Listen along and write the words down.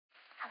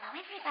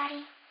Hello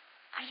everybody,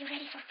 are you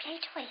ready for play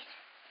toys?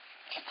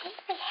 Today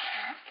we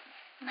have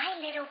My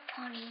Little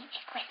Pony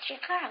Equestria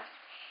Girls.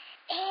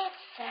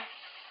 It's a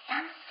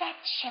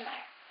sunset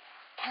shimmer.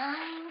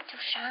 Time to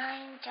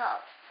shine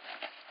doll.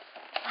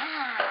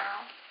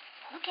 Wow,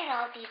 look at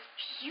all these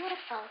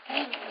beautiful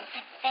things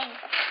and things.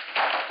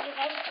 You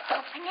ready to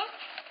open it?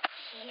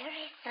 Here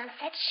is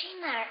sunset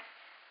shimmer.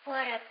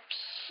 What a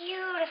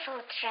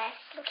beautiful dress.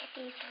 Look at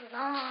these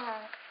long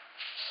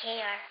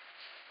hair.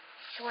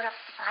 Sort of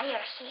fire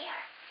hair.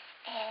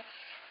 It's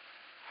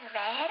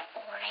red,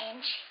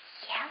 orange,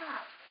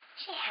 yellow.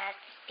 She has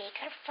the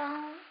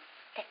speakerphone,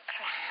 the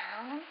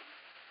crown,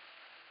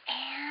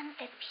 and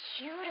the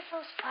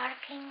beautiful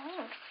sparkling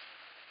wings.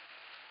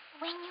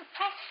 When you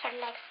press her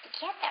legs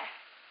together,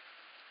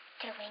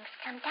 the wings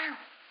come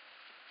down,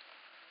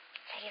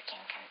 so you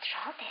can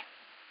control them.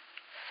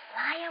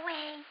 Fly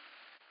away.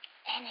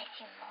 And as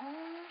you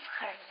move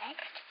her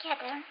legs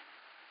together,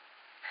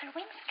 her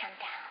wings come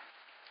down.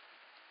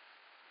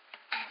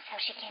 And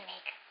so she can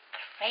make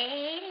a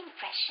great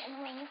impression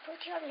when you put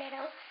your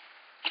little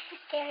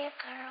Equestria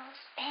Girls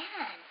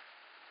band.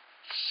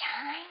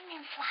 Shine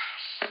and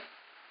flash.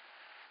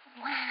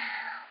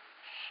 Wow.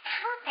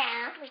 How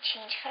about we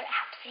change her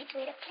outfit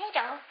with a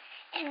play-doh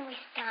and we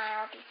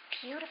style this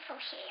beautiful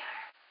hair.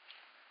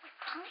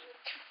 We're going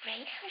to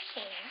braid her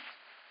hair,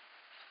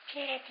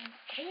 split it in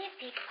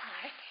 3 big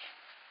parts,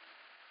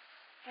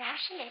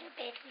 brush a little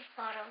bit. We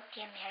borrowed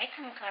the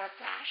American Girl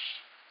brush.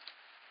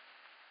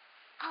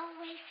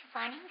 Always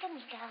one in the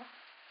middle,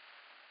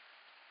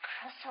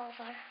 cross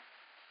over,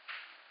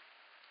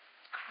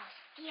 cross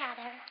the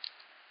other,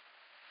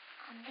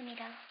 on the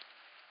middle,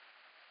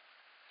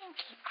 and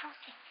keep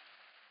crossing.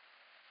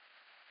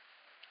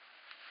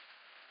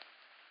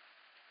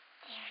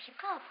 There you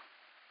go.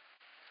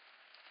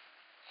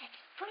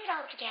 Let's put it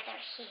all together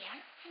here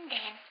and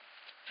then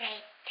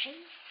braid 3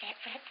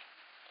 separate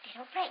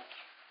little braids.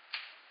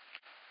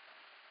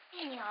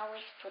 And you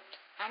always put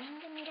one in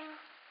the middle,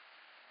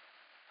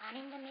 one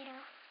in the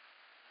middle,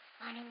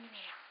 one in the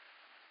middle.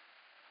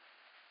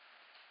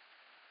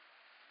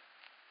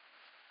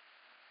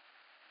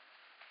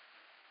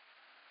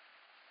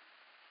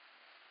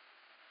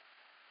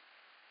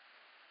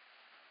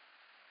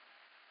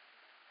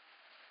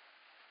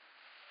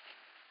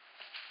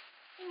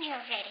 When you're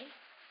ready,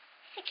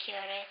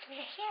 secure it with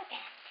a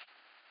hairband.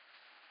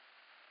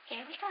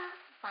 Here we go.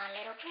 One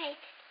little braid.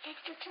 Let's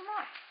do 2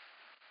 more.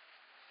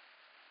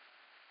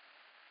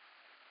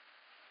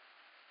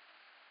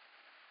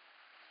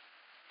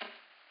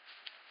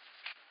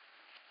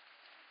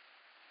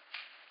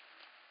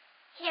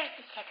 Here's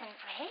the second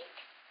braid,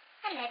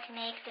 and let's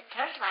make the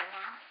third one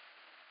now.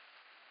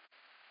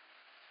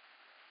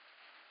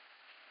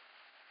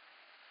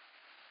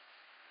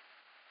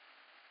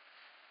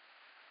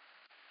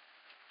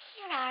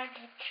 Here are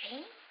the 3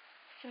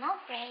 small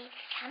braids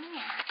coming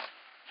out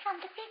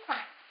from the big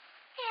one,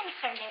 and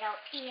her little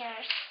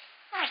ears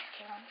are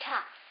still on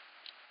top.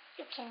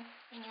 You can,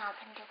 when you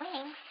open the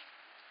wings,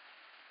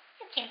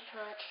 you can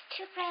put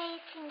 2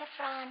 braids in the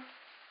front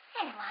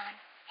and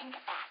 1 in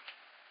the back.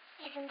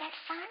 Isn't that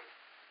fun?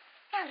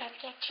 Now let's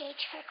change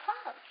her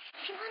clothes.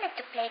 If you wanted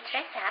to play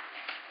dress up,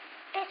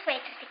 best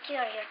way to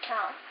secure your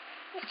doll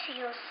is to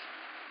use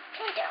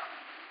play-doh.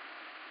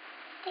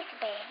 This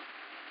way,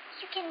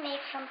 you can make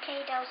from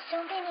play-doh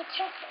so many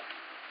dresses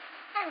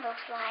and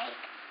looks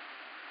like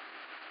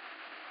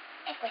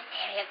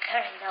Equestria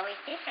Girl is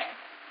always different.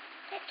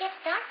 Let's get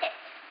started.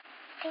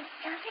 Since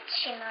Sunset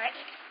Shimmer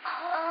is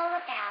all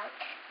about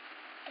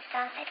the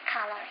sunset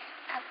colors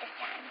of the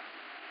sun,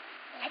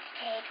 let's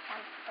take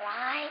some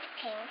bright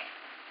pink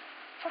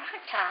for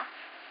her top.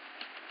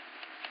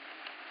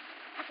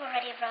 I've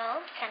already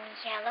rolled some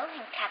yellow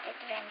and cut it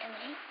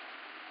randomly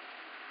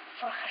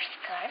for her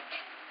skirt.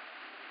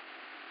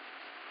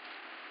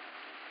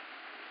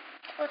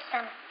 Put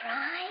some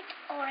bright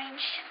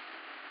orange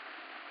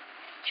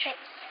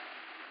strips,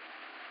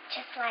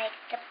 just like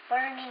the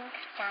burning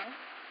sun.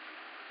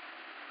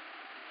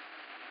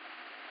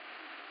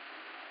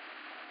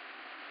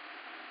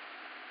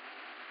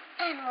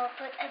 And we'll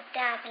put a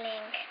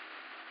dabbling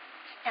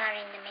star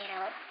in the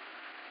middle.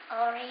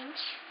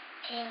 Orange,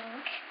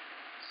 pink,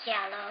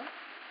 yellow.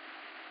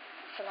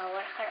 Let's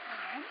lower her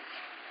arms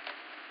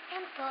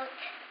and put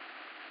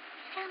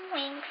some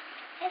wings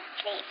as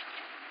sleeves.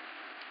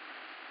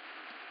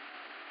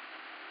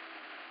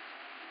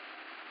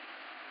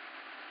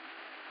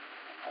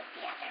 Put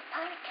the other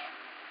part.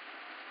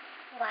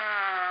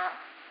 Wow!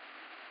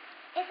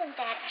 Isn't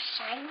that a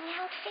shiny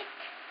outfit?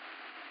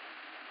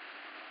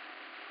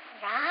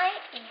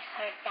 Right in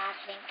her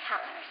dazzling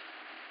colors.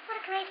 What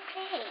a great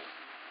play.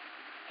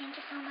 Thank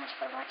you so much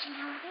for watching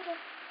our video.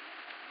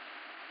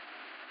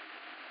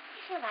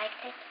 If you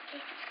liked it,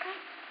 please subscribe.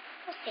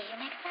 We'll see you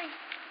next time.